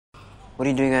What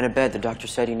are you doing out of bed? The doctor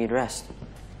said you need rest.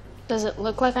 Does it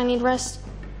look like I need rest?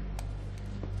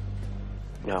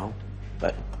 No,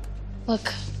 but...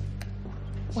 Look,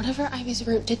 whatever Ivy's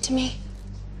root did to me,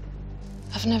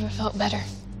 I've never felt better.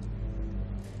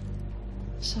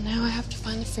 So now I have to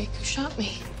find the freak who shot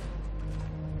me.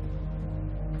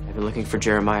 I've been looking for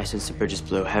Jeremiah since the bridges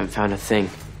blew. Haven't found a thing.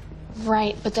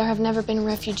 Right, but there have never been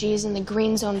refugees in the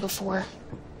green zone before.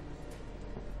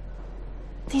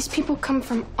 These people come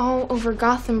from all over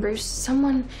Gotham, Bruce.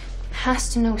 Someone has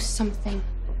to know something.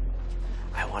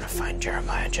 I want to find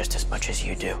Jeremiah just as much as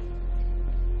you do.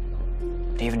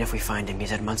 But even if we find him, he's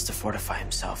had months to fortify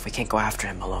himself. We can't go after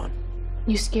him alone.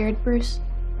 You scared, Bruce?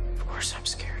 Of course I'm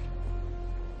scared.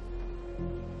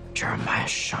 Jeremiah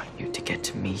shot you to get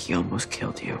to me. He almost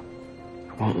killed you.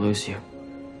 I won't lose you.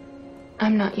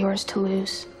 I'm not yours to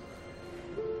lose.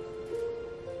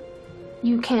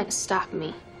 You can't stop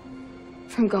me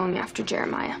from going after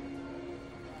Jeremiah.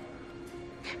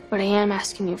 But I am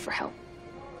asking you for help.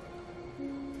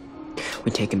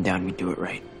 We take him down, we do it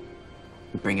right.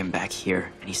 We bring him back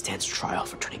here, and he stands trial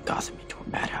for turning Gotham into a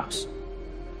madhouse.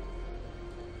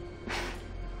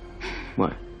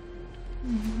 What?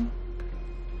 Mm-hmm.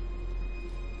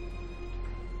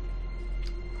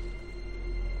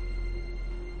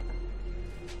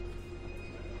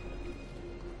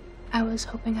 I was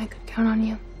hoping I could count on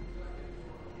you.